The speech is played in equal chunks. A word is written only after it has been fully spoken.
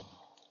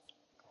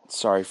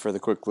Sorry for the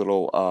quick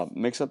little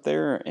mix up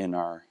there in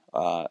our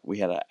we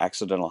had an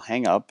accidental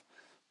hang up.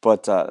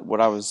 But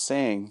what I was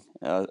saying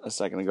a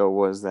second ago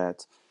was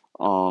that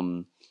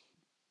um,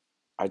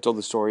 I told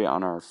the story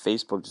on our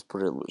Facebook, just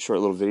put a short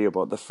little video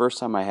about the first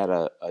time I had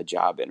a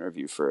job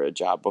interview for a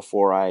job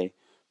before I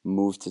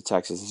moved to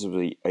Texas. This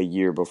was a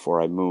year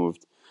before I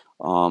moved.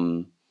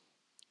 Um,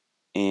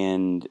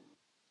 and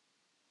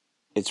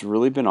it's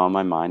really been on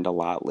my mind a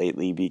lot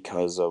lately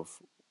because of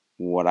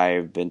what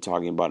I've been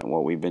talking about and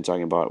what we've been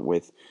talking about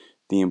with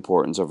the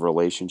importance of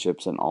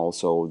relationships and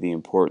also the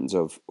importance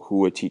of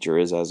who a teacher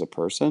is as a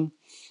person.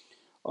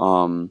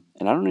 And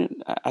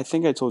I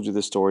think I told you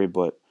this story,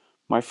 but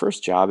my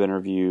first job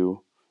interview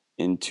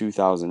in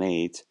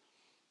 2008,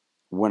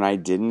 when I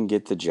didn't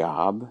get the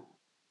job,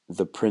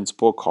 the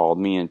principal called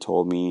me and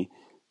told me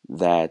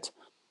that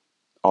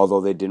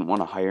although they didn't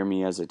want to hire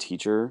me as a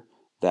teacher,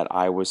 that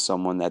I was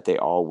someone that they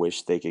all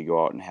wished they could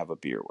go out and have a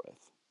beer with.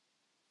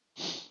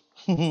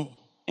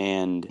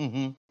 And,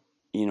 Hmm.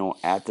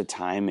 at the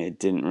time, it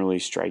didn't really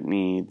strike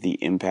me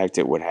the impact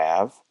it would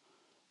have.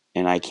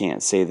 And I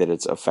can't say that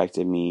it's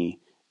affected me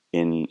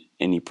in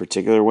any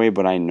particular way,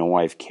 but I know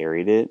I've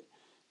carried it.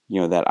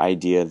 That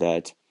idea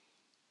that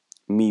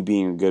me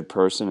being a good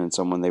person and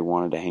someone they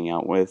wanted to hang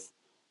out with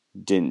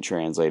didn't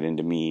translate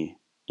into me,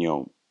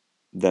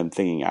 them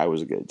thinking I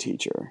was a good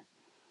teacher.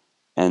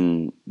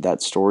 And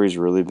that story's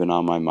really been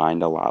on my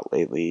mind a lot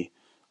lately,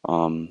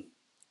 um,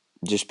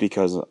 just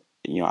because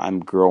I'm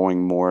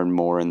growing more and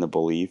more in the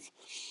belief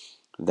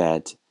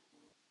that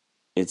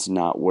it's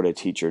not what a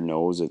teacher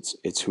knows,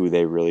 it's who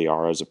they really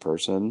are as a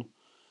person.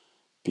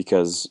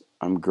 Because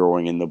I'm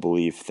growing in the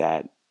belief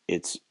that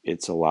it's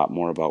a lot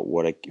more about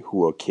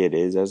who a kid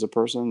is as a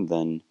person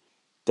than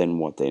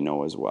what they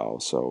know as well.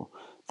 So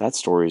that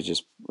story is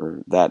just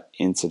or that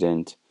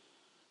incident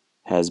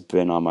has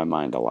been on my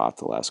mind a lot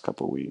the last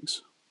couple of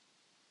weeks.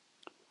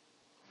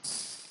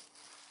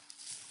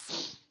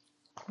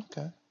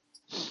 Okay.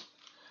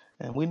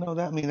 And we know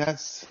that. I mean,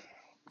 that's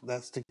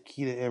the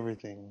key to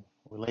everything.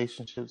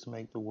 Relationships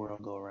make the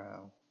world go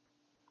round.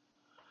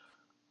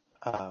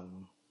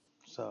 Um,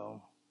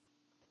 so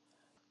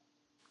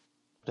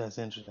that's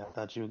interesting. I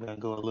thought you were gonna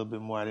go a little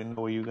bit more. I didn't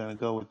know where you were gonna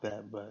go with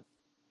that, but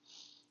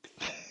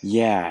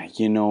Yeah,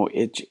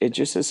 it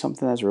just is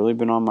something that's really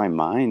been on my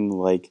mind,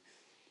 like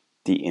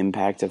the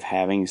impact of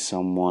having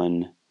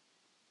someone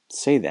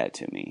say that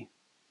to me,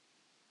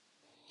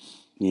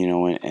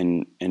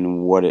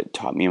 and what it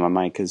taught me in my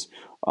mind. Because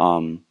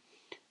um,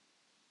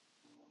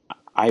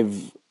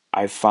 I've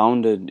I've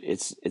found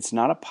it's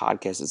not a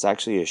podcast, it's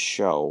actually a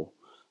show,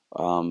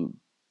 um,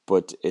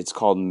 but it's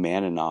called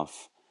Man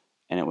Enough,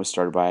 and it was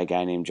started by a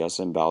guy named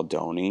Justin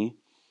Baldoni,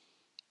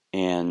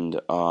 and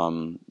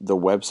the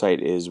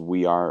website is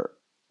We Are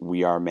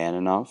Man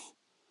Enough,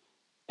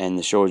 and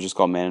the show is just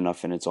called Man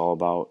Enough, and it's all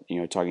about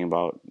talking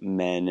about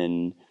men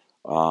and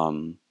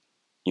um,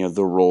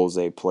 the roles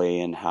they play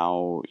and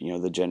how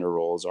the gender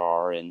roles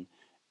are and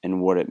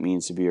what it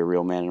means to be a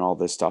real man and all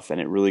this stuff,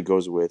 and it really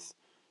goes with.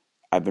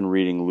 I've been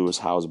reading Lewis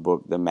Howes'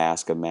 book, The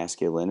Mask of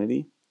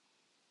Masculinity,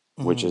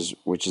 which mm-hmm. is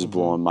Mm-hmm.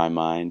 blowing my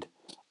mind.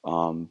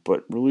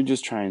 But really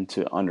just trying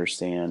to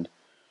understand,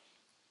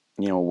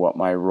 what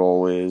my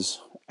role is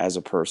as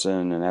a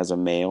person and as a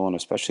male, and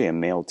especially a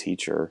male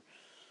teacher.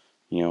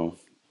 You know,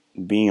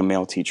 being a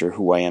male teacher,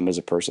 who I am as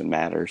a person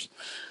matters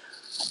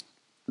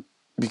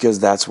because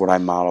that's what I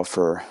model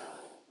for,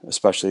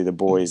 especially the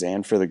boys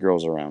and for the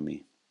girls around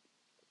me.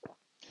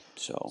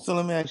 So, So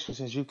let me ask you,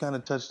 since you kind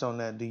of touched on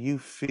that, do you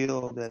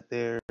feel that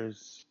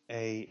there's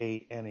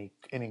an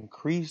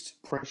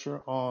increased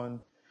pressure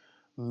on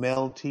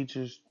male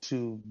teachers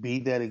to be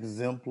that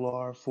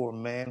exemplar for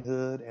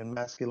manhood and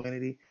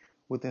masculinity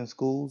within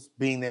schools,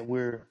 being that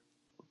we're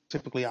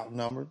typically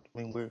outnumbered? I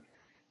mean, we're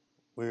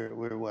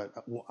what,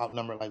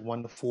 outnumbered like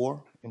 1 to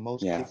 4 in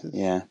most yeah, cases.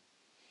 yeah,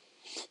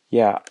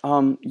 yeah.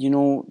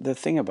 The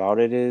thing about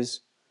it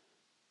is,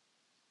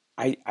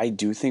 I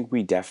do think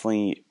we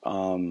definitely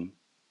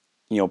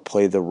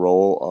play the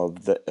role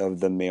of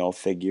the male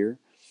figure.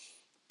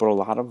 But a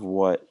lot of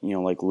what,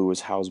 like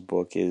Lewis Howe's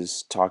book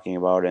is talking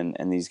about,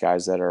 and these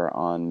guys that are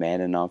on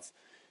Man Enough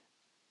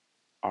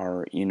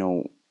are,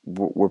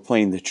 we're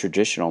playing the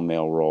traditional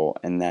male role,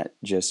 and that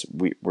just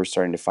we're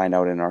starting to find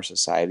out in our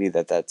society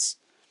that that's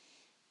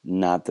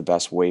not the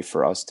best way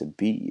for us to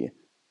be,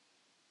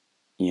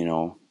 you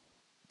know,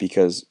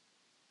 because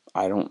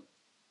I don't.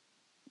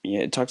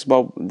 Yeah, it talks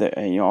about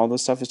all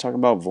this stuff is talking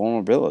about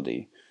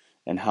vulnerability,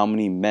 and how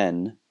many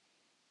men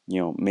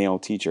male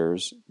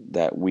teachers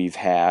that we've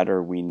had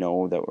or we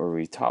know that or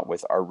we taught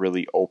with are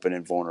really open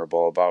and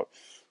vulnerable about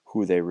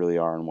who they really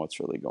are and what's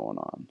really going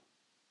on.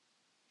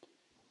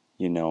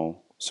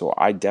 So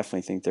I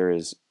definitely think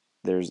there's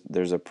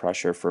a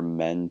pressure for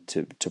men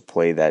to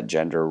play that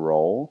gender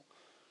role,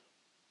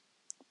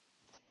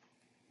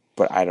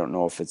 but I don't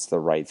know if it's the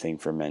right thing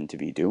for men to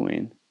be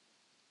doing.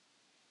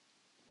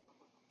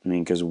 I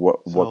mean, because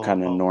what So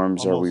kind of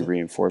norms are we almost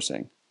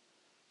reinforcing?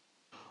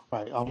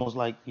 right, almost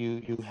like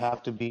you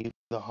have to be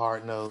the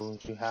hard nose,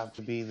 you have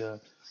to be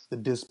the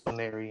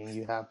disciplinary, and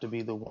you have to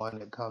be the one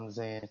that comes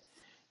in.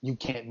 You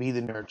can't be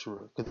the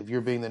nurturer, because if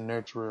you're being the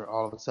nurturer,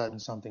 all of a sudden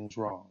something's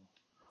wrong.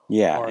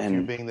 Yeah, Or if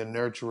you're and being the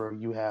nurturer,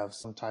 you have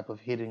some type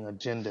of hidden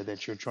agenda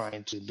that you're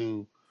trying to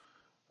do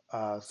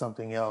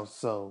something else.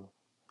 So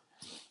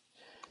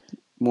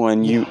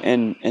when yeah. you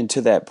and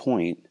to that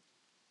point,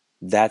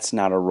 that's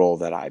not a role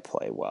that I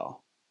play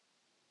well.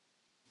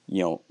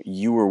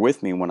 You were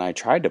with me when I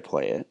tried to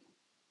play it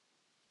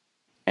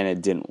and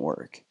it didn't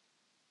work.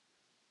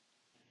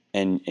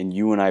 And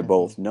you and I Hmm.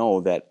 both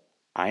know that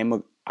I'm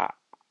a I,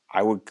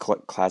 I would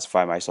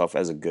classify myself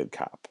as a good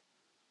cop.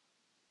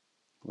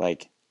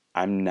 Like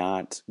I'm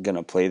not going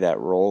to play that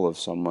role of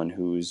someone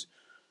who's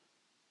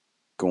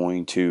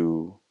going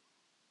to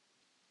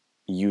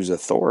use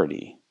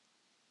authority.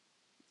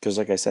 Because,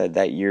 like I said,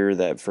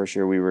 that first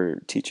year we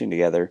were teaching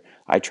together,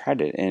 I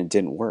tried it and it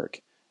didn't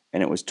work.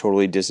 And it was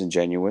totally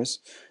disingenuous.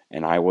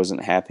 And I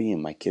wasn't happy,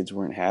 and my kids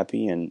weren't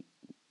happy. And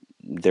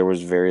there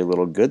was very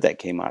little good that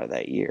came out of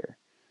that year.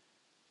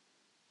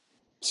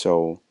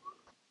 So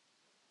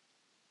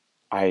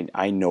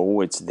I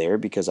know it's there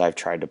because I've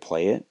tried to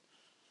play it.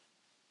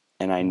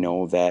 And I Hmm.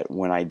 know that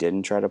when I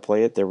didn't try to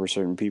play it, there were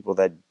certain people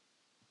that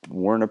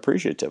weren't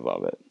appreciative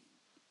of it.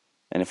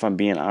 And if I'm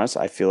being honest,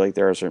 I feel like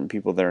there are certain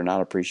people that are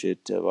not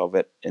appreciative of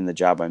it in the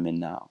job I'm in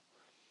now.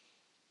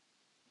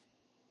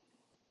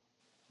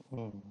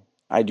 Hmm.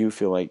 I do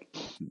feel like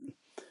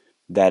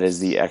that is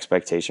the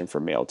expectation for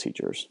male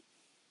teachers.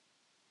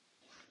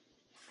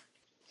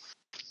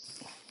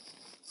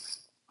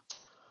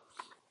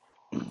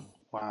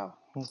 Wow.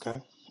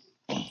 Okay.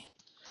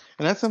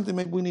 And that's something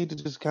maybe we need to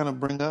just kind of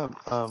bring up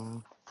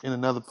in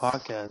another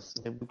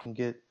podcast. Maybe we can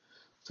get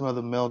some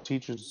other male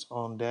teachers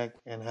on deck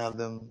and have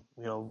them,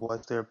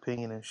 voice their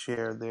opinion and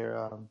share their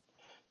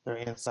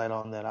insight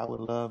on that. I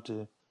would love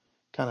to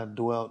kind of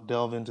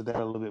delve into that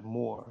a little bit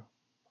more.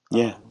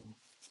 Yeah,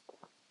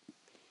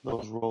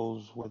 Those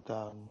roles with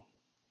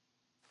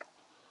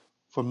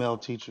for male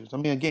teachers. I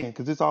mean, again,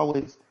 because it's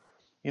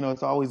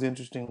always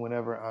interesting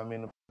whenever I'm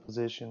in a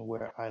position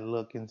where I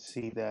look and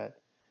see that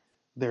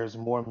there's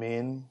more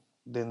men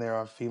than there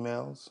are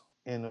females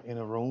in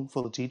a room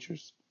full of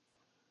teachers.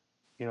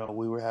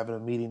 We were having a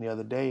meeting the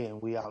other day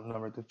and we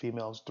outnumbered the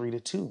females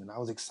 3-2, and I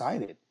was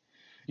excited.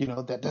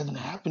 That doesn't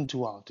happen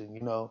too often.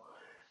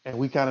 And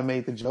we kind of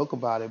made the joke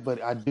about it,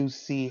 but I do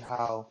see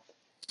how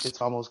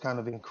it's almost kind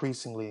of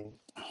increasingly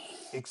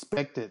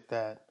expected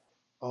that,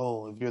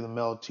 oh, if you're the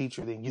male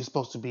teacher, then you're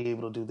supposed to be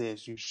able to do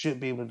this, you should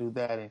be able to do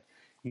that, and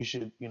you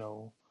should,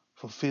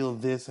 fulfill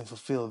this and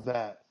fulfill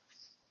that.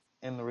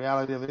 And the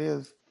reality of it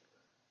is,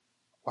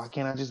 why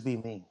can't I just be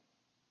me?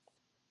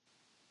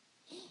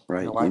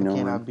 right. Why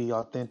can't I be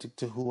authentic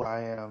to who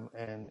I am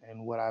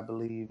and what I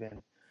believe,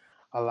 and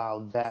allow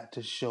that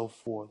to show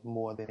forth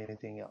more than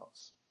anything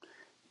else?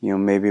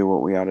 Maybe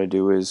what we ought to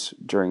do is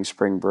during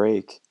spring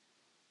break,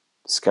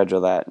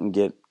 schedule that and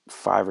get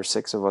 5 or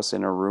 6 of us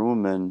in a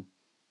room and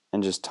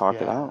just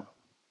talk it Yeah, out.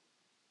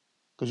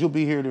 because you'll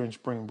be here during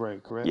spring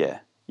break, correct? Yeah,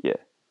 yeah,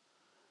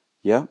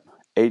 yep.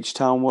 H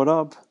Town, what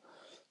up?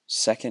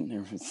 Second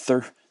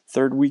or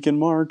third week in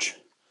March,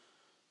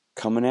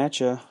 coming at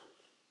you.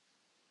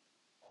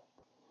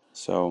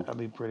 So That'd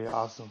be pretty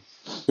awesome.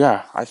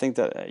 yeah, I think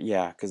that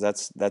because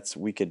that's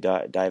we could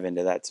dive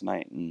into that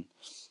tonight and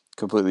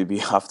completely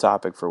be off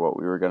topic for what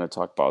we were going to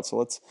talk about. So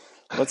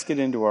let's get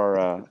into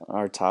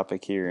our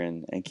topic here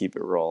and keep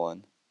it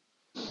rolling.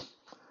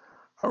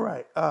 All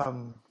right.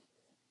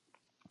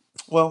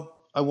 Well,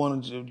 I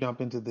wanted to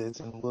jump into this,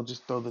 and we'll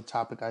just throw the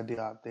topic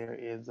idea out there.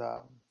 Is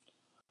um,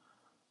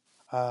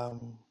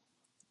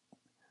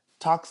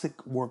 toxic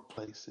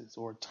workplaces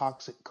or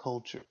toxic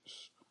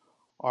cultures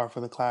are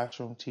for the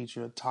classroom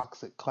teacher a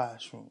toxic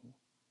classroom?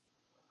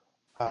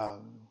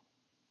 Um,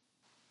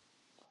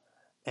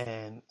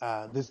 and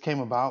this came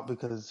about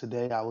because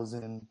today I was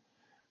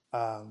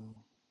um,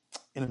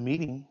 in a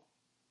meeting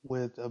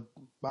with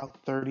about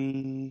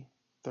 30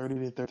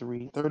 to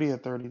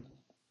 30,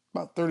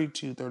 about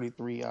 32,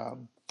 33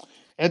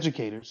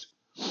 educators.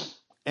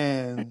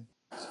 And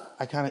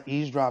I kind of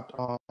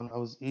I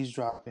was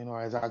eavesdropping,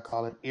 or as I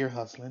call it, ear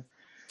hustling,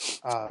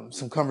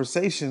 some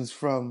conversations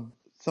from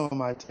some of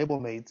my table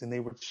mates, and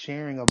they were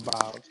sharing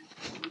about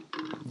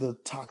the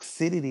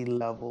toxicity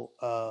level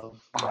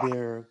of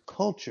their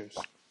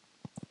cultures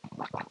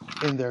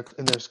in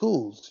their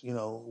schools,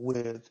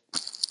 with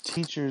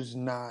teachers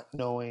not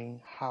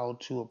knowing how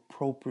to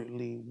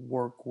appropriately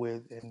work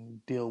with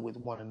and deal with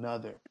one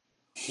another,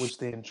 which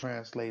then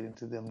translate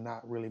into them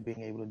not really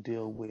being able to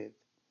deal with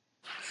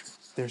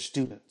their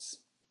students.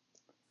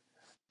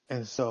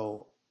 And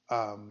so,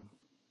 um,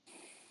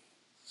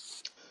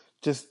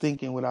 just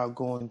thinking without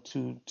going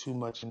too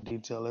much in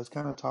detail, let's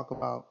kind of talk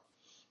about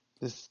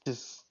this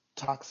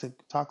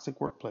toxic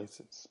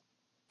workplaces.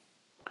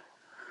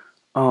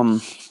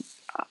 Um,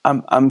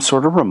 I'm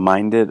sort of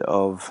reminded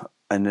of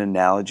an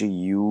analogy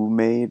you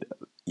made.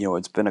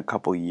 It's been a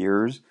couple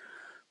years,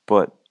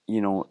 but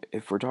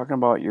if we're talking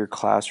about your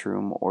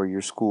classroom or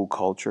your school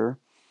culture,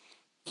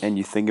 and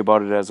you think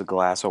about it as a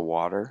glass of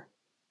water,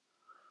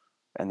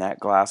 and that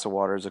glass of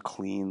water is a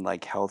clean,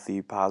 like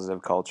healthy,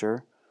 positive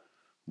culture,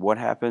 what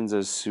happens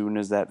as soon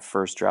as that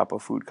first drop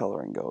of food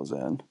coloring goes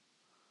in?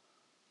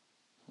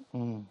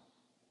 Mm,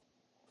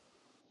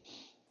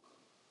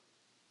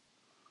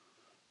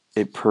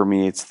 It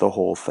permeates the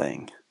whole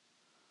thing.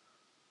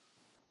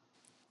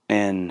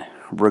 And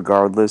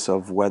regardless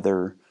of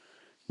whether,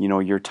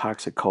 your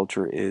toxic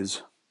culture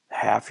is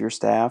half your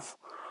staff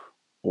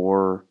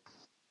or,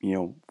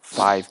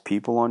 five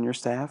people on your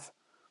staff,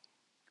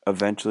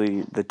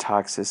 eventually the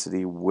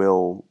toxicity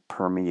will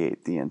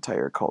permeate the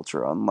entire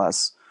culture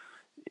unless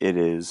it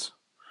is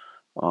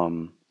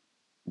um,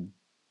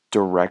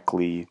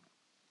 directly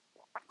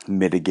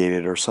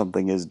mitigated or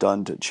something is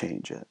done to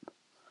change it.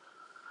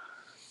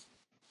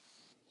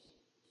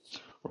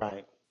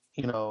 right.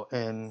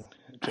 And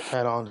to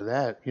add on to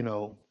that,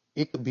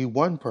 it could be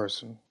one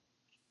person,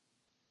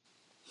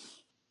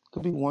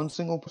 could be one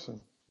single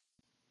person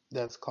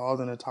that's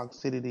causing a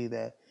toxicity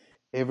that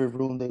every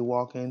room they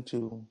walk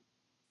into,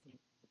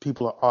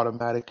 people are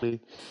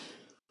automatically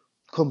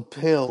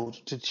compelled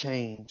to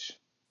change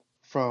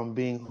from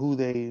being who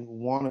they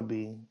want to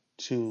be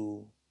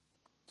to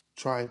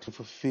trying to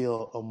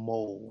fulfill a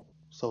mold,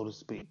 so to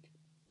speak.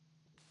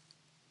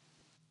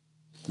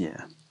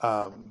 Yeah.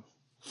 Um,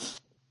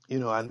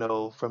 I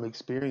know from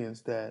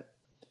experience that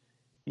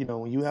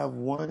when you have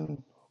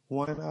one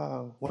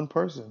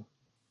person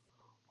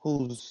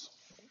who's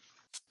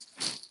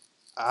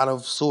out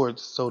of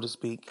sorts, so to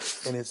speak,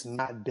 and it's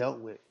not dealt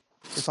with,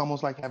 it's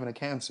almost like having a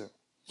cancer.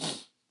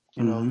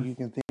 Mm-hmm. You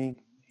can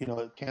think,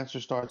 cancer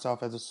starts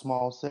off as a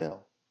small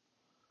cell,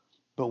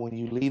 but when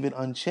you leave it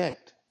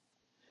unchecked,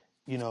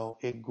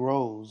 it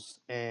grows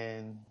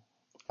and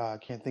I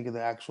can't think of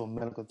the actual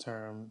medical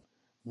term,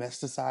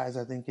 mesticize,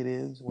 I think it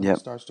is, when it Yep.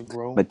 starts to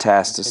grow and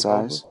take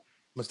over, Metastasize.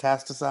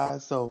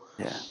 metastasize. So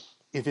Yeah.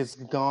 if it's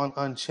gone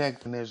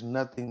unchecked and there's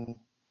nothing,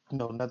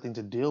 nothing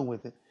to deal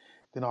with it,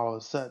 then all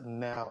of a sudden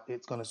now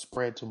it's going to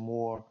spread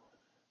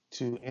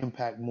to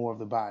impact more of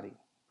the body.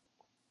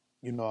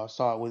 I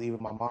saw it with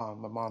even my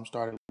mom. My mom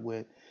started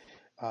with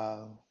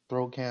uh,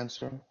 throat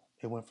cancer.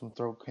 It went from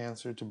throat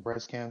cancer to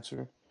breast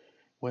cancer.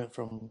 Went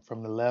from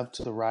the left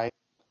to the right,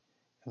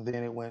 and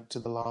then it went to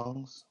the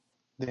lungs,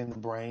 then the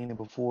brain, and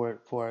before it,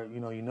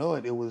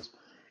 it was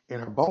in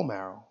her bone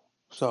marrow.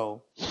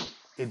 So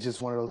it's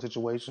just one of those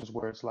situations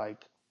where it's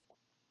like,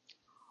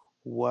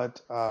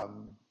 what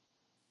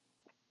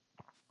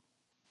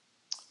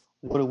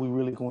what are we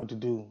really going to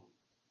do?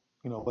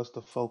 What's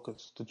the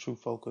focus, the true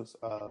focus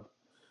of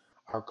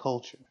our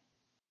culture?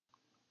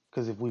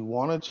 Because if we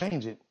want to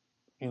change it,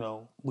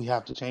 we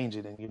have to change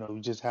it, and you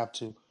just have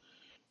to.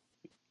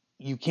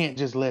 You can't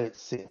just let it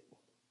sit.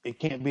 It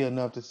can't be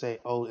enough to say,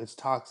 "Oh, it's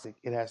toxic."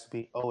 It has to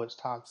be, "Oh, it's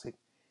toxic.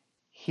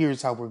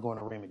 Here's how we're going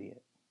to remedy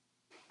it."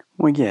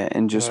 Well, yeah,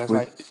 and just That's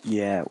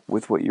like,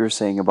 with what you were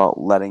saying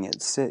about letting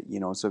it sit,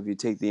 so if you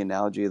take the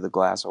analogy of the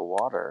glass of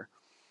water,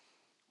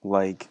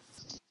 like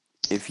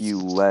if you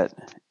let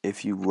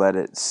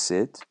it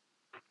sit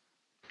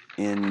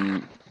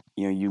in,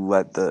 you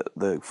let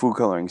the food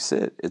coloring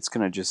sit, it's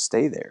gonna just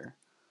stay there.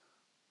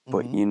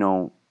 But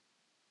hmm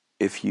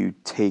if you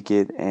take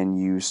it and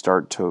you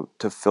start to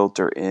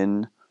filter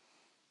in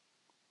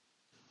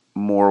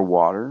more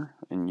water,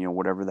 and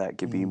whatever that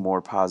could be, hmm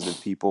more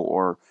positive people,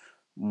 or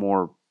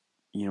more,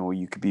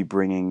 you could be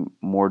bringing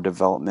more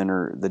development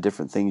or the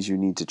different things you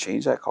need to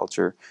change that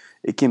culture.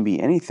 It can be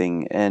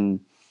anything.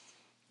 And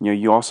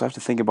you also have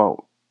to think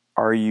about,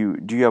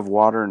 do you have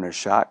water in a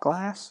shot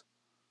glass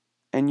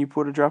and you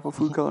put a drop of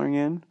food coloring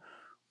in,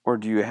 or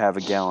do you have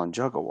a gallon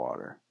jug of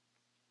water?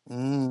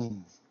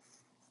 mm,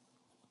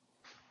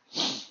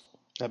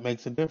 that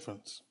makes a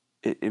difference.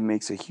 It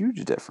makes a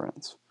huge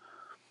difference.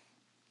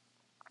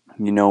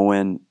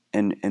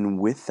 And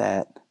with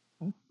that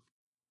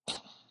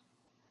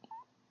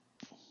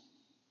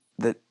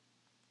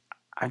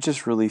I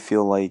just really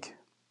feel like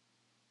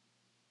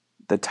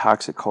the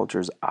toxic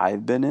cultures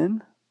I've been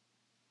in,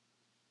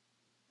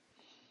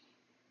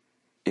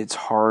 it's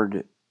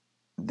hard.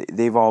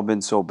 They've all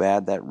been so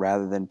bad that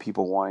rather than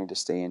people wanting to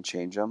stay and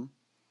change them,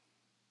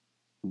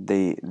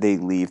 they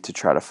leave to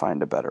try to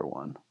find a better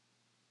one.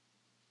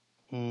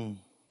 Mm,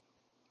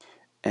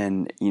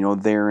 And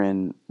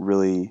therein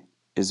really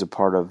is a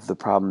part of the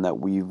problem that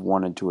we've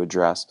wanted to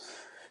address,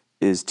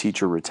 is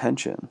teacher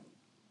retention.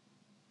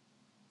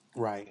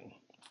 right.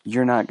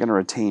 You're not going to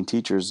retain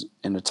teachers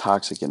in a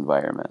toxic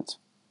environment.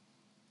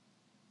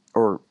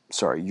 Or,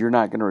 sorry, you're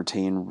not going to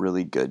retain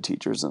really good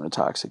teachers in a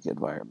toxic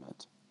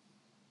environment.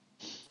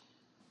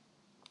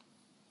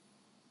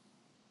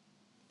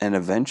 And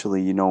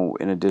eventually, in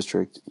a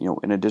district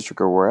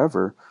or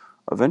wherever,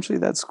 eventually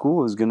that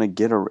school is going to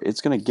get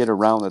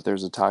around that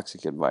there's a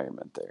toxic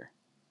environment there.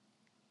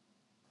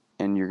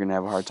 And you're going to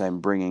have a hard time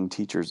bringing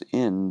teachers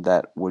in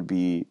that would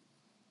be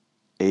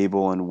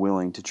able and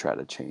willing to try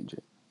to change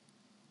it.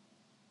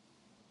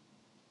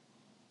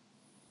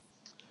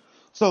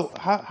 So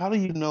how do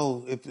you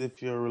know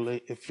if your I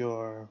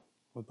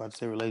was about to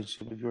say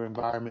relationship, if your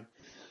environment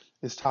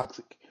is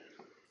toxic?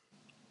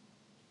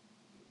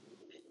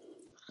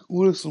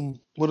 what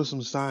are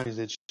some signs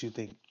that you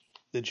think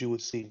that you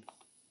would see?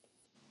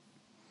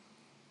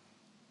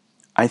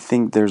 I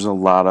think there's a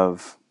lot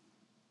of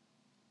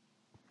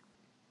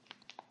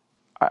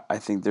I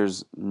think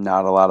there's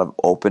not a lot of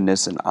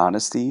openness and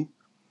honesty.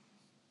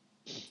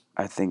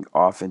 I think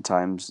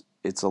oftentimes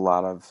it's a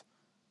lot of,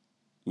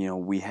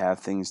 we have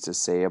things to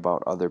say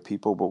about other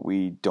people, but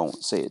we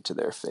don't say it to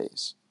their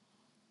face.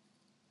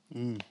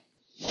 Mm.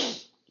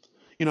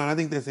 And I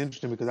think that's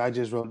interesting because I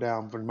just wrote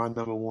down for my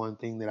number one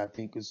thing that I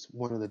think is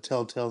one of the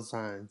telltale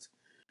signs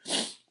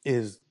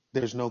is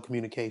there's no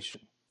communication.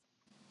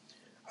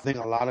 I think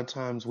a lot of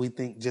times we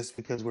think just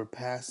because we're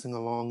passing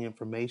along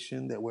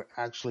information that we're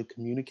actually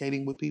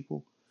communicating with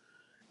people,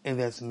 and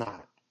that's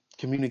not.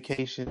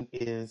 Communication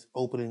is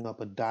opening up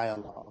a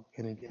dialogue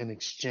and an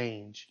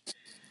exchange,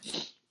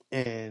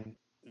 and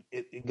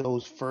it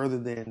goes further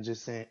than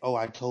just saying, "Oh,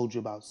 I told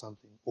you about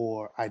something,"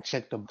 or "I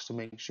checked up to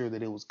make sure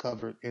that it was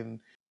covered." And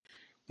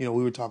we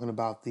were talking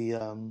about the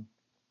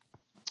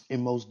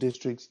in most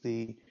districts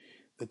the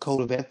code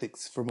of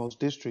ethics for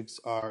most districts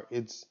are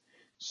it's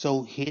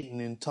so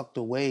hidden and tucked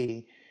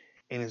away,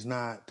 and it's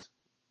not.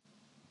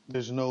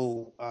 There's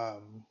no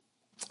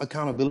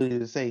accountability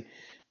to say,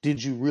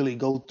 did you really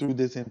go through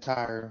this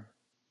entire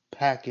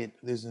packet,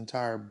 this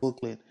entire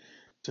booklet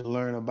to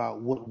learn about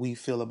what we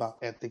feel about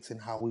ethics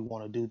and how we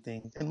want to do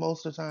things? And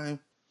most of the time,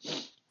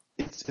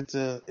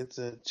 it's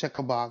a check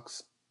a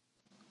box.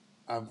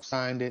 I've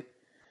signed it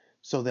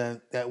so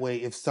that way,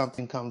 if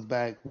something comes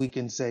back, we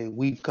can say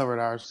we've covered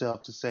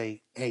ourselves to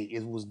say, hey,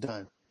 it was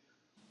done.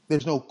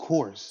 There's no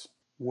course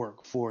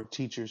work for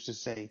teachers to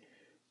say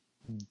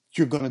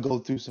you're going to go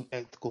through some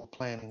ethical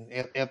planning,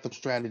 ethical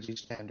strategy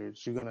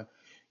standards. You're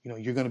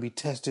going to be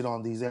tested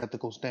on these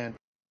ethical standards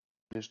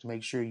to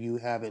make sure you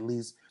have at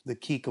least the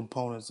key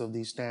components of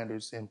these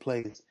standards in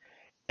place.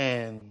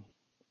 And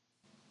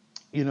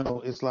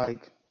it's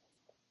like,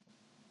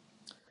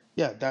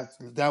 yeah,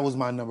 that was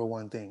my number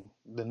one thing,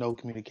 the no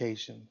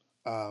communication.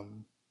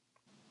 Um,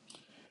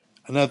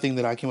 Another thing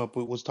that I came up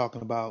with was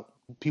talking about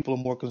people are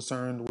more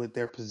concerned with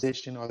their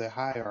position or their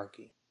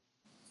hierarchy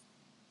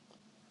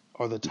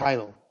or the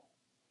title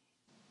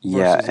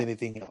versus Yeah,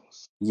 anything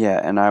else. yeah,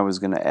 and I was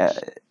gonna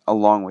add,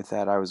 along with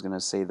that, I was gonna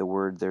say the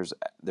word there's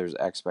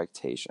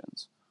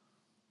expectations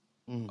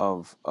Mm.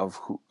 of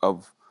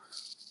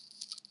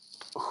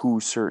who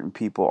certain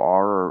people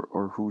are,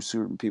 or who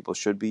certain people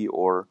should be,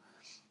 or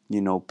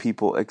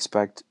people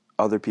expect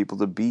other people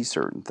to be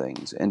certain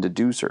things and to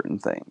do certain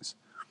things.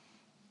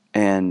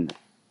 And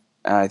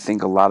I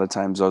think a lot of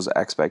times those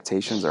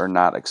expectations are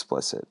not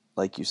explicit,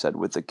 like you said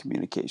with the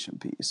communication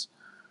piece.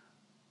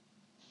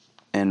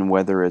 And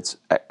whether it's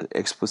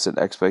explicit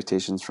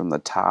expectations from the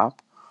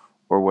top,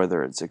 or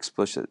whether it's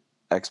explicit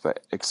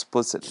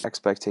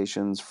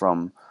expectations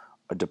from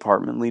a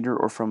department leader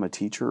or from a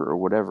teacher or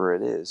whatever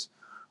it is,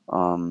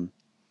 um,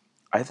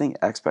 I think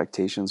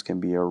expectations can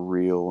be a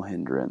real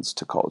hindrance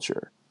to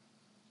culture,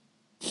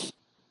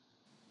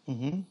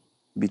 Hmm.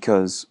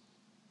 because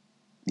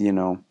you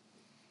know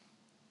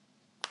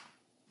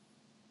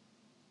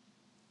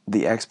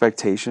the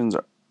expectations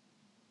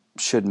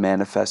should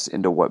manifest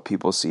into what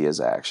people see as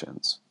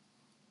actions.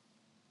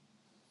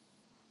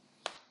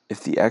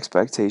 If the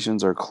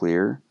expectations are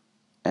clear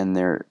and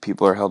their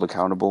people are held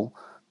accountable,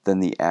 then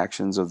the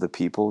actions of the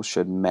people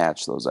should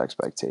match those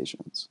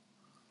expectations.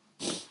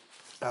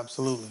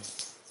 Absolutely.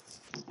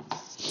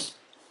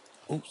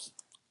 Oops.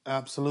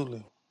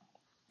 Absolutely.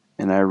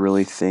 And I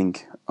really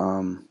think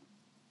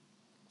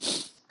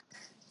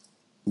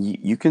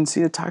you can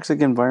see a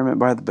toxic environment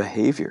by the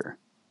behavior.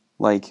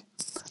 Like,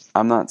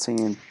 I'm not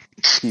saying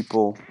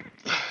people,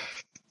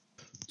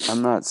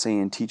 I'm not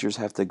saying teachers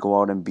have to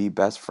go out and be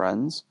best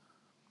friends,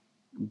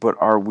 but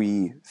are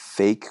we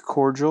fake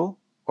cordial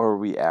or are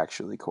we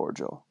actually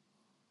cordial?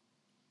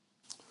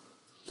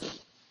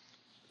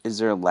 Is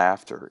there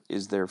laughter?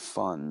 Is there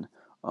fun?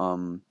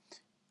 Um,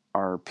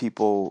 are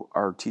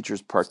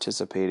teachers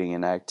participating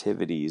in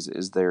activities?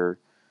 Is there,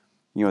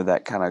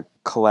 that kind of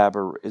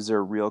is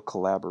there real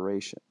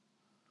collaboration?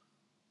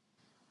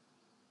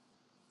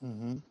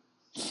 Hmm.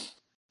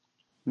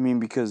 I mean,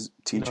 because You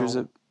teachers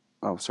know, have,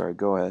 oh, sorry,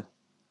 go ahead.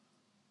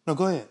 no,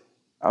 go ahead.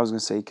 I was going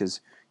to say,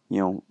 because,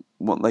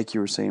 like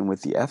you were saying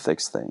with the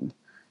ethics thing,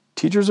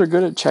 teachers are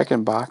good at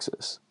checking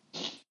boxes.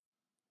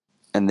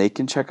 And they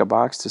can check a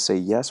box to say,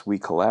 yes, we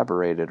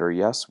collaborated, or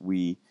yes,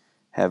 we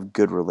have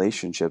good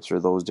relationships, or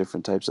those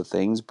different types of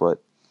things.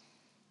 But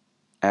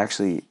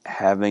actually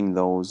having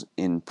those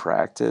in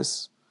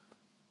practice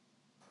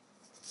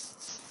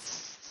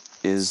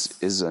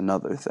is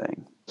another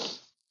thing.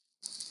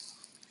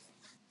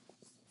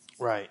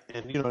 Right.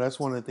 And that's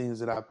one of the things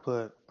that I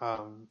put.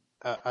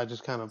 I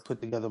just kind of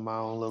put together my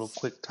own little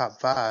quick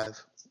top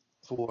five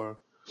for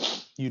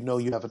you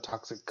have a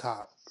toxic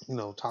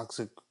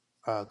toxic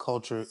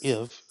culture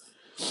if.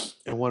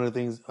 And one of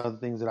the other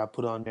things that I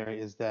put on there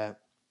is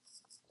that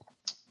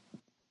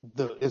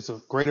it's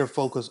a greater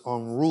focus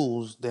on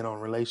rules than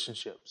on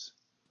relationships.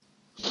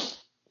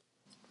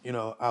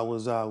 I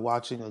was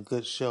watching a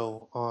good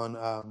show on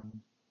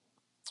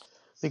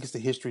think it's the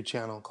History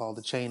Channel called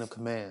The Chain of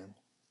Command,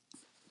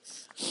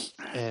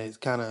 and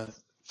it kind of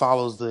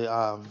follows the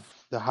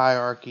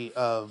hierarchy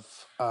of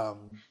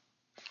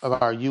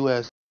our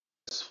U.S.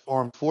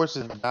 armed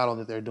forces in the battle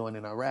that they're doing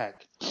in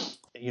Iraq.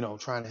 You know,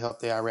 trying to help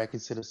the Iraqi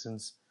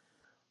citizens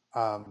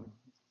um,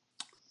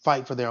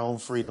 fight for their own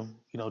freedom.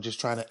 You know, just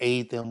trying to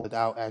aid them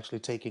without actually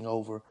taking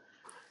over.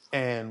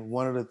 And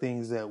one of the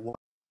things that one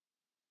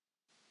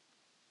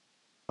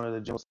of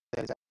the generals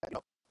said is that, you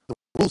know, the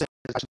rules that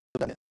I should have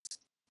done it,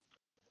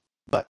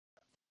 but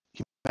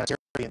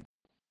humanitarian,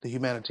 the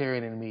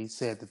humanitarian in me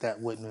said that that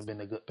wouldn't have been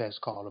the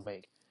best call to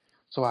make.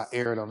 So I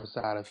erred on the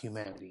side of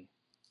humanity.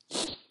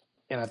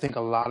 And I think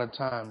a lot of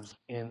times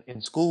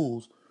in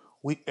schools,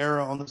 we err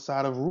on the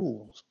side of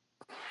rules.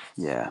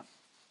 Yeah.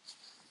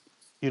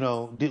 You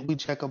know, did we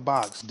check a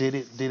box? Did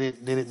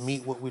it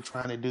meet what we're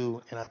trying to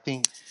do? And I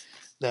think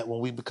that when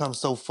we become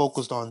so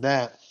focused on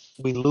that,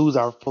 we lose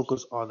our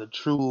focus on the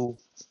true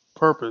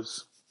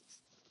purpose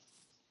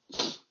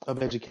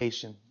of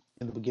education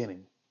in the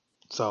beginning.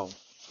 So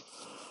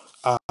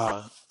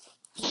uh,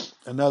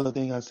 another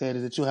thing I said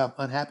is that you have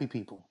unhappy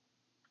people,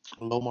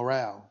 low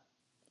morale,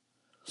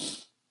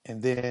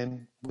 and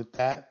then with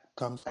that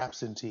comes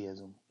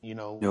absenteeism. You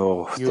know,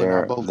 Oh, you and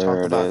I both there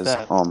talked it about is.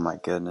 that. Oh my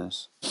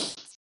goodness.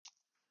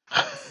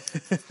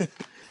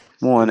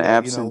 One, Is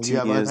that, you know, when you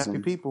have unhappy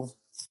absenteeism. people,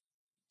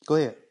 go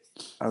ahead.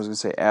 I was gonna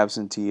say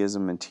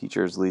absenteeism in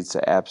teachers leads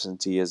to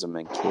absenteeism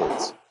in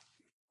kids.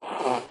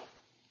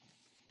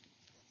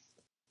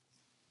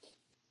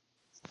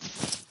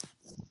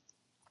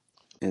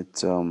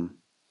 It's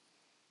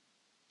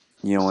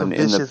you know, It's a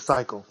in the vicious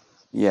cycle.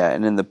 yeah,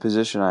 and in the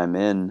position I'm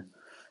in,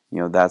 you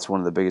know, that's one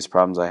of the biggest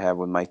problems I have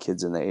with my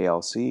kids in the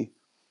ALC. You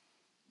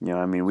know,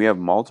 I mean, we have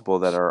multiple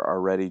that are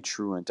already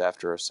truant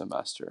after a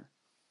semester.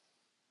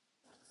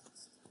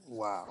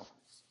 Wow.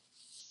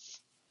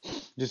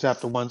 Just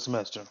after one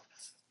semester.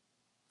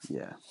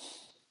 Yeah,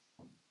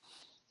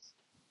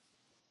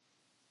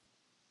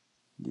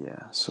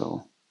 yeah.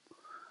 So,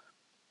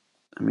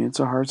 I mean, it's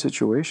a hard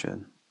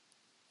situation.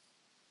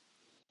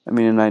 I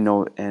mean, and I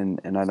know,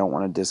 and I don't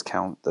want to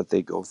discount that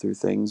they go through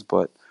things,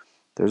 but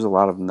there's a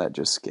lot of them that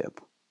just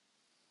skip.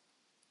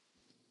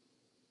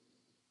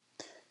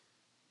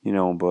 You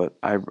know, but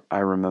I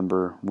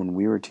remember when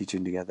we were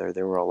teaching together,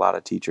 there were a lot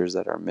of teachers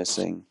that are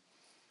missing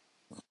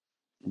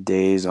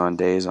days on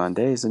days on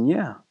days. And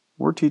yeah,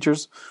 we're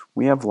teachers.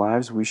 We have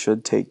lives. We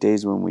should take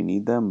days when we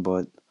need them,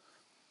 but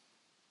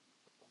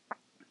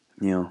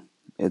you know,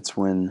 it's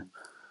when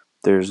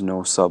there's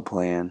no sub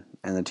plan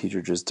and the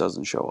teacher just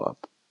doesn't show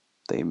up.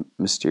 They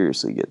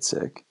mysteriously get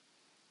sick,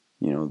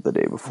 you know, the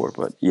day before.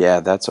 But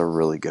yeah, that's a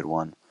really good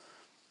one.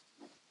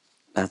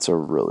 That's a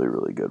really,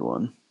 really good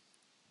one.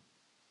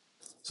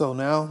 So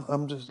now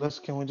I'm just let's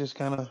can we just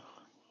kind of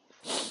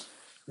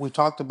we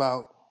talked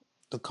about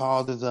the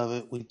causes of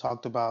it. We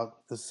talked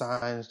about the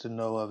signs to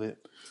know of it.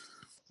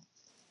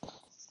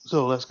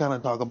 So let's kind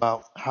of talk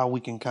about how we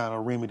can kind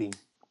of remedy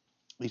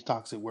these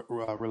toxic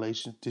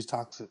relations. These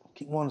toxic.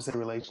 I want to say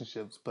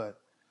relationships, but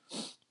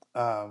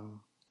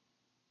um,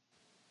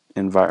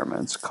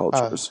 Environments,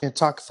 cultures, in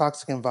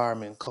toxic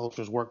environment,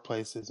 cultures,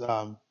 workplaces.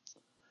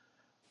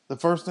 The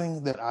first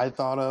thing that I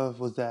thought of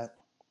was that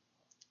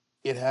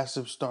it has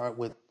to start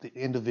with the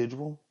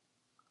individual.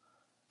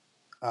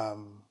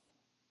 Um,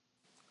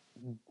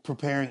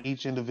 Preparing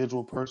each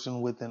individual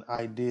person with an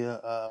idea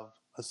of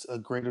a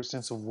greater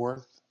sense of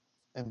worth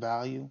and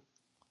value.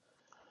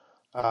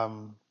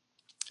 Um,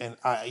 and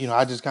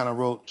I just kind of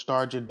wrote,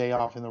 start your day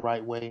off in the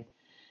right way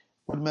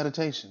with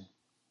meditation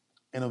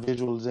and a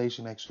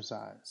visualization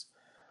exercise.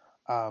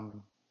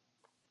 Um,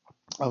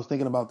 I was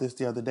thinking about this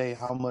the other day,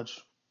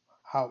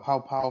 how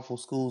powerful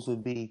schools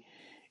would be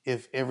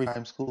if every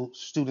time school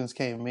students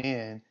came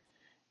in,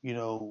 you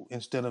know,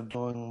 instead of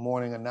doing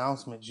morning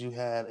announcements, you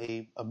had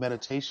a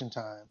meditation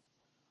time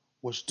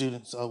where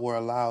students were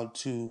allowed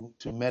to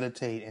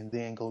meditate and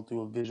then go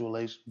through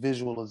a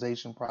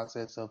visualization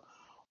process of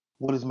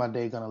what is my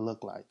day going to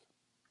look like,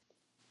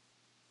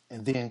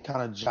 and then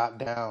kind of jot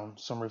down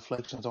some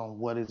reflections on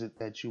what is it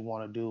that you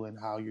want to do and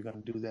how you're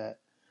going to do that.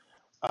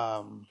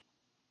 Um,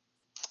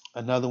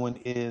 Another one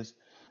is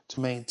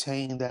to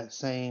maintain that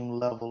same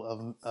level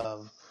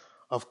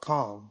of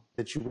calm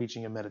that you reach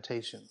in your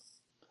meditation.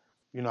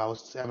 You know, I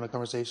was having a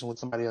conversation with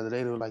somebody the other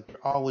day. They were like, "You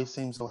always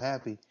seem so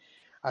happy."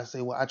 I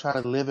say, "Well, I try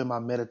to live in my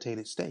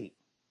meditated state.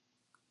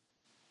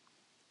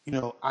 You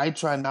know, I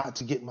try not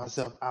to get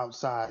myself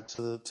outside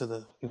to the to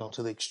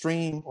the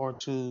extreme or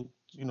to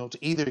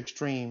either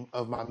extreme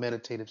of my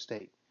meditative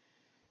state,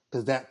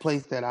 because that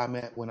place that I'm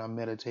at when I'm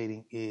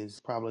meditating is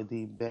probably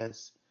the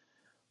best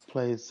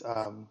place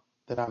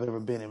that I've ever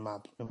been in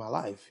my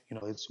life. You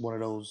know, it's one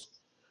of those.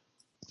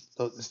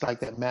 It's like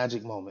that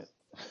magic moment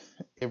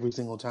every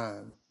single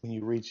time when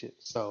you reach it.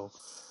 So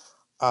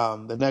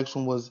the next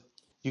one was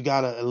you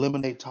gotta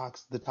eliminate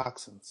the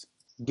toxins,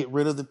 get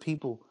rid of the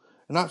people.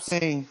 And I'm not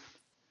saying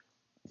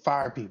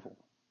fire people.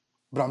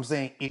 But I'm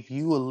saying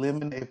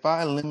if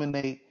I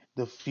eliminate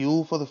the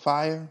fuel for the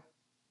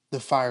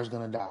fire's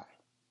gonna die.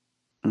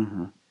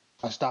 hmm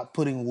I stop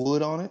putting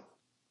wood on it,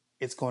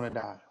 it's going to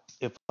die.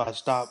 If I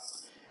stop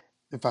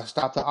if I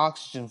stop the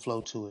oxygen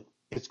flow to it,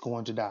 it's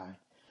going to die.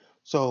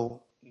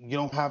 So you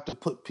don't have to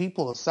put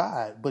people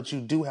aside, but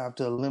you do have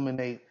to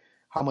eliminate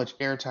how much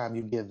airtime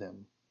you give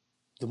them.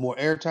 The more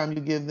airtime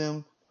you give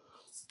them,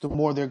 the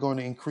more they're going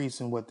to increase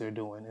in what they're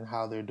doing and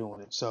how they're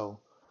doing it. So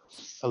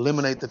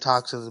eliminate the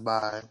toxins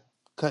by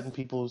cutting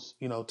people's,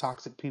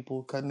 toxic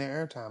people, cutting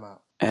their airtime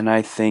out. And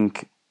I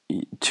think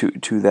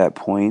to that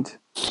point,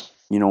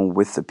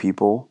 with the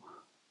people,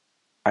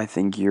 I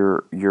think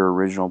your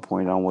original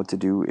point on what to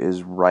do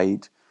is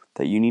right.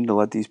 That you need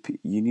to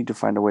you need to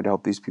find a way to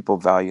help these people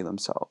value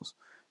themselves,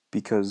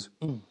 because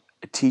Mm.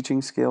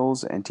 teaching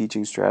skills and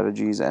teaching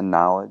strategies and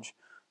knowledge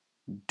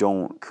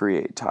don't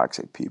create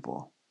toxic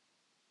people.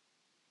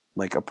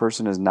 Like, a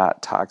person is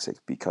not toxic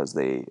because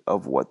they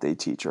of what they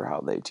teach or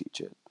how they teach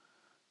it.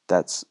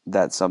 That's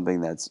something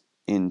that's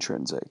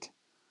intrinsic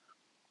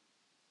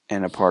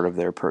and a part of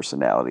their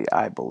personality,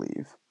 I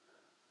believe.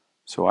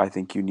 So I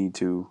think you need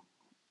to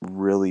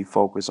really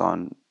focus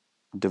on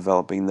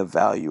developing the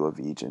value of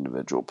each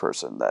individual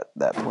person,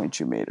 that point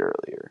you made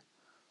earlier.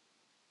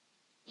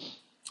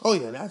 Oh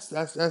yeah,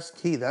 that's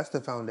key. That's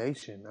the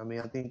foundation. I mean,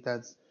 I think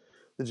that's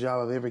the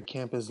job of every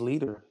campus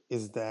leader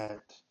is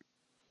that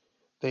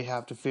they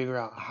have to figure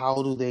out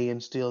how do they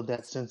instill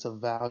that sense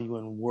of value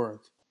and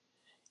worth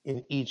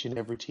in each and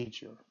every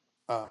teacher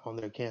on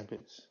their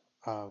campus.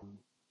 Um,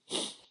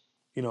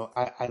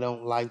 I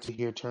don't like to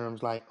hear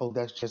terms like, "Oh,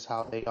 that's just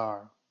how they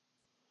are."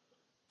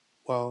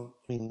 Well,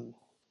 I mean,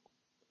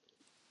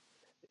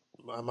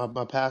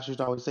 my pastors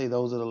always say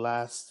those are the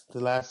last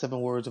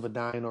 7 words of a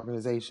dying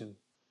organization.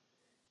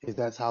 Is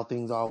that's how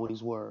things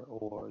always were,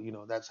 or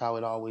that's how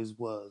it always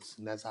was,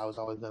 and that's how it's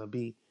always going to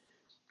be.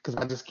 Because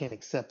I just can't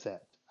accept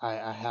that.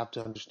 I have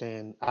to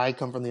understand. I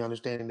come from the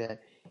understanding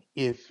that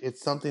if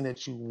it's something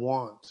that you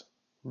want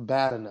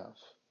bad enough,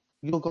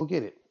 you'll go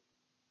get it.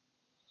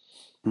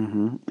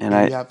 And And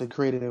I you have to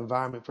create an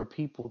environment for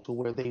people to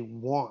where they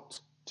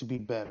want to be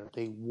better.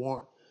 They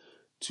want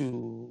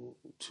to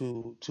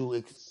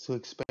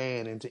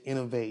expand and to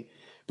innovate.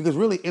 Because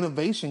really,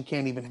 innovation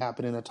can't even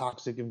happen in a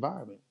toxic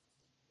environment.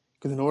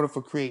 Because in order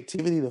for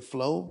creativity to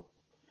flow,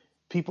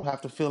 people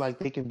have to feel like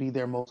they can be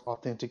their most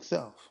authentic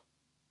self.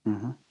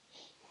 mhm.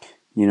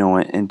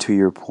 And to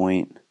your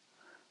point,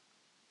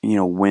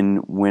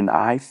 when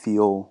I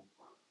feel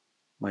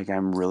like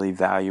I'm really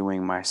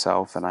valuing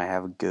myself and I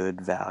have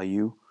good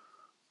value,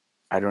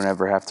 I don't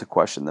ever have to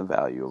question the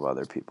value of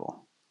other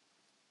people.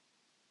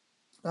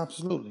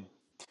 Absolutely.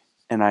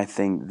 And I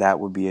think that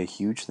would be a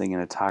huge thing in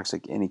a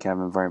toxic any kind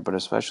of environment, but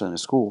especially in a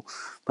school.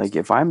 Like,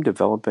 if I'm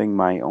developing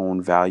my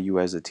own value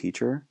as a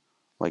teacher,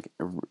 like,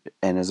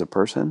 and as a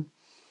person,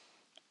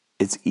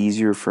 it's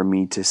easier for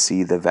me to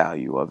see the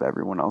value of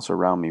everyone else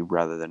around me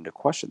rather than to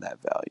question that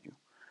value.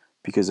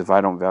 Because if I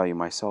don't value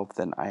myself,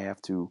 then I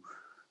have to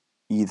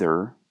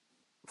either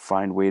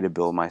find way to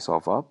build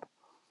myself up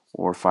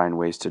or find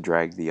ways to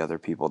drag the other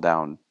people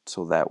down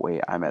so that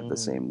way I'm at the Mm,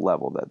 same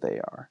level that they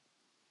are.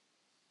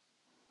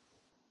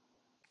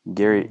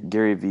 Gary mm.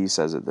 Gary Vee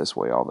says it this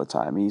way all the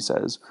time. He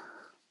says,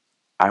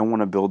 "I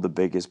want to build the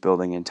biggest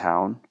building in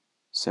town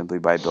simply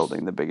by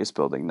building the biggest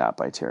building, not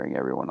by tearing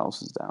everyone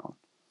else's down."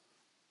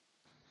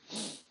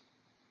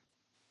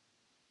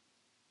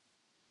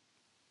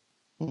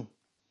 Mm.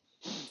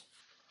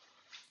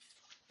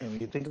 And when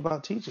you think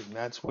about teaching,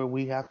 that's where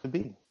we have to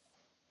be.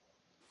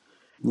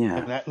 Yeah.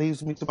 And that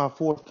leads me to my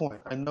fourth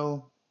point. I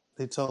know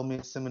they told me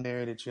in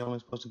seminary that you're only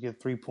supposed to give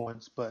 3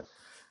 points, but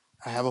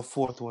I have a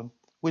fourth one,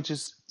 which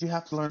is you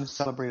have to learn to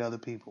celebrate other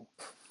people.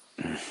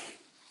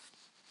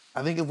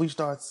 I think if we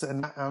start,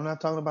 and I'm not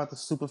talking about the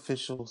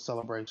superficial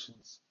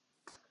celebrations.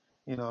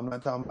 I'm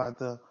not talking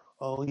about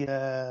oh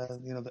yeah,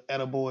 the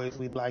attaboys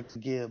we'd like to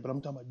give, but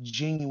I'm talking about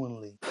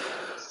genuinely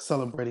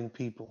celebrating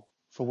people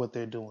for what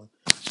they're doing.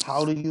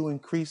 How do you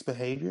increase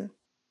behavior?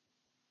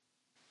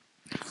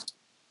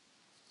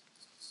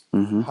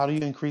 Mm-hmm. How do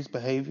you increase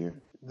behavior?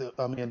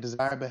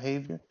 Desired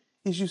behavior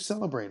is you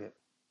celebrate it.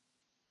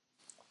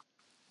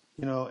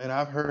 And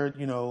I've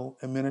heard,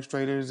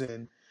 administrators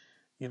and,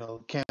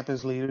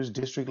 campus leaders,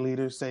 district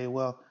leaders say,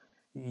 well,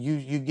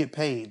 you get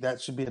paid.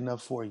 That should be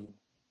enough for you.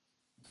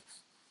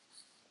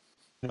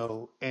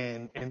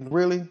 And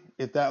really,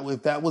 if that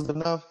was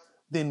enough,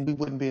 then we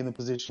wouldn't be in the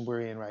position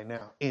we're in right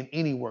now in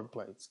any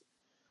workplace.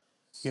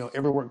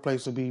 Every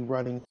workplace would be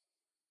running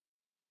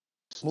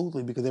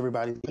smoothly because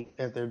everybody's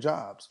at their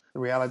jobs. The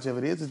reality of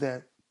it is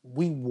that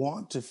we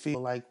want to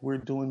feel like we're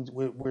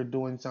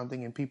doing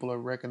something and people are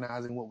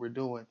recognizing what we're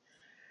doing,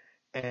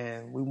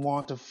 and we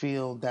want to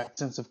feel that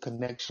sense of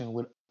connection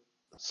with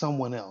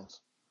someone else.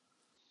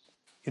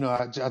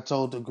 I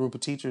told a group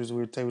of teachers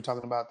they were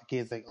talking about the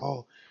kids like,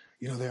 oh,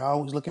 they're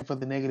always looking for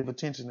the negative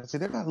attention. I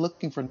said they're not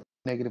looking for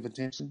negative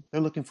attention;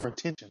 they're looking for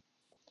attention.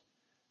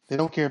 They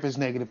don't care if it's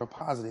negative or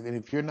positive, and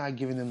if you're not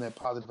giving them that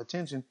positive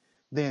attention,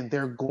 then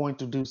they're going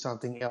to do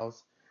something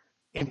else,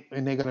 and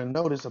they're going to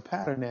notice a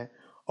pattern that,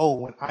 oh,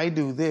 when I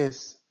do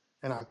this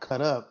and I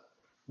cut up,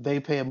 they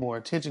pay more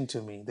attention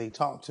to me. They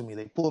talk to me.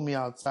 They pull me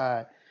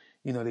outside.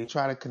 They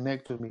try to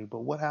connect with me.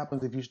 But what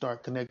happens if you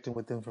start connecting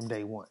with them from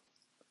day one?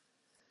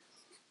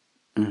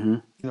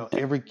 Mm-hmm.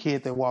 Every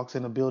kid that walks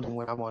in the building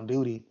when I'm on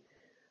duty,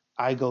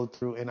 I go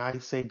through and I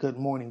say good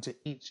morning to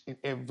each and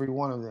every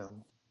one of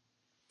them.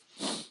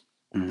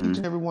 Each Mm-hmm.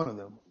 and every one of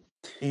them.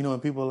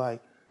 And people are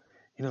like,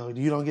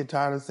 you don't get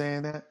tired of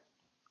saying that?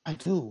 I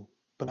do.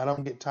 But I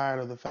don't get tired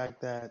of the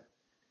fact that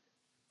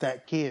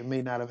that kid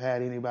may not have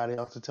had anybody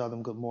else to tell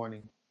them good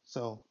morning.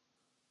 So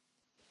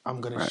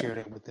I'm going to Right. share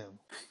that with them.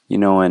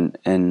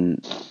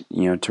 And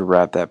to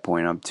wrap that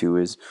point up too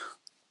is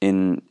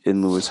in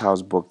Lewis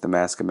Howes' book, The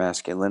Mask of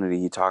Masculinity,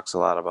 he talks a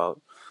lot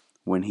about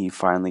when he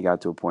finally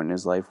got to a point in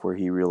his life where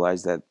he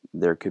realized that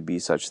there could be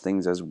such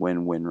things as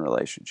win-win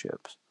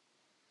relationships.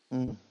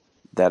 Mm.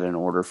 That in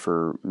order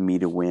for me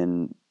to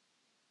win,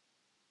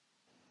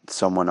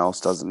 someone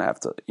else doesn't have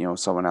to,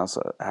 someone else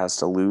has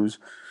to lose,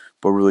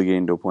 but really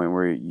getting to a point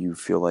where you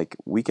feel like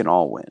we can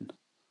all win.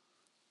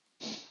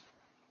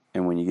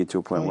 And when you get to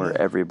a Oh, point where yeah.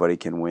 everybody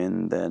can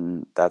win,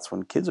 then that's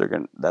when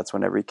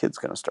every kid's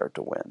going to start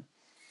to win.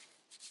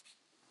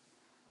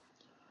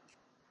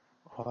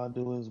 All I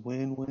do is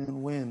win,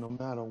 win, win, no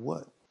matter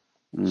what.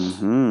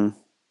 Mm-hmm.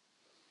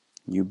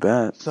 You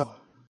bet. So,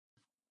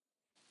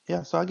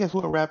 yeah, so I guess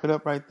we'll wrap it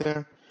up right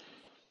there.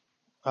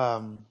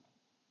 Um,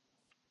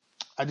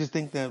 I just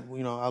think that,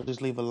 I'll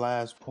just leave a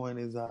last point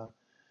is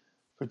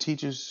for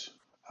teachers,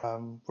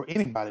 for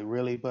anybody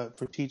really, but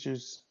for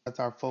teachers, that's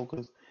our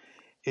focus,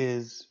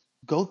 is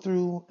go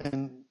through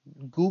and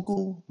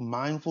Google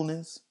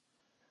mindfulness,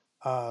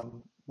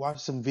 watch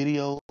some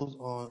videos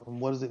on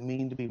what does it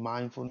mean to be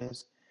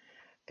mindfulness,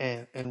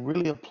 and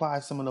really apply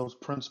some of those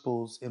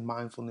principles in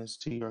mindfulness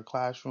to your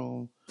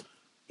classroom.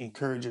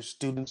 Encourage your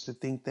students to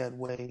think that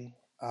way.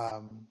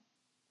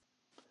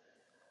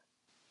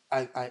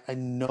 I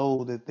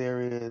know that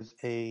there is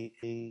a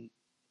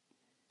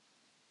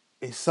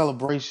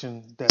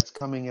celebration that's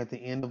coming at the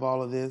end of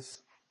all of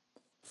this.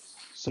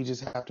 So we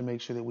just have to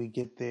make sure that we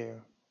get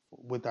there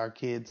with our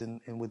kids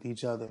and with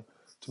each other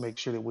to make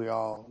sure that we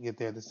all get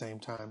there at the same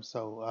time.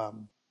 So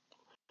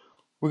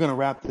we're going to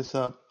wrap this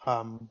up.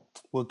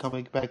 We'll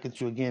come back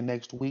at you again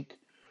next week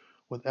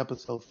with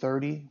episode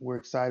 30. We're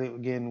excited.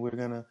 Again, we're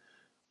going to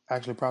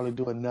actually probably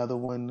do another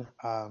one,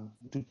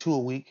 do two a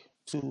week,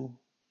 two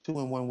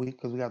in 1 week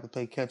because we got to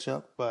play catch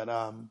up. But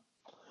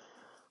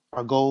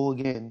our goal,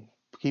 again,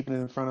 keeping it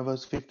in front of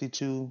us,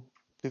 52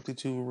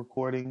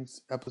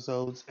 recordings,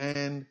 episodes,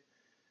 and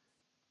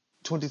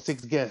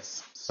 26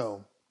 guests.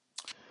 So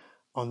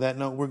on that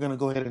note, we're going to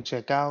go ahead and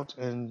check out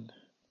and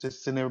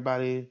just send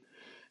everybody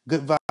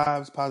good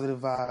vibes, positive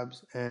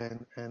vibes,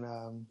 and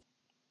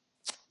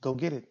go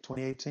get it.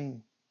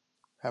 2018.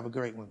 Have a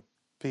great one.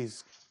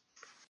 Peace.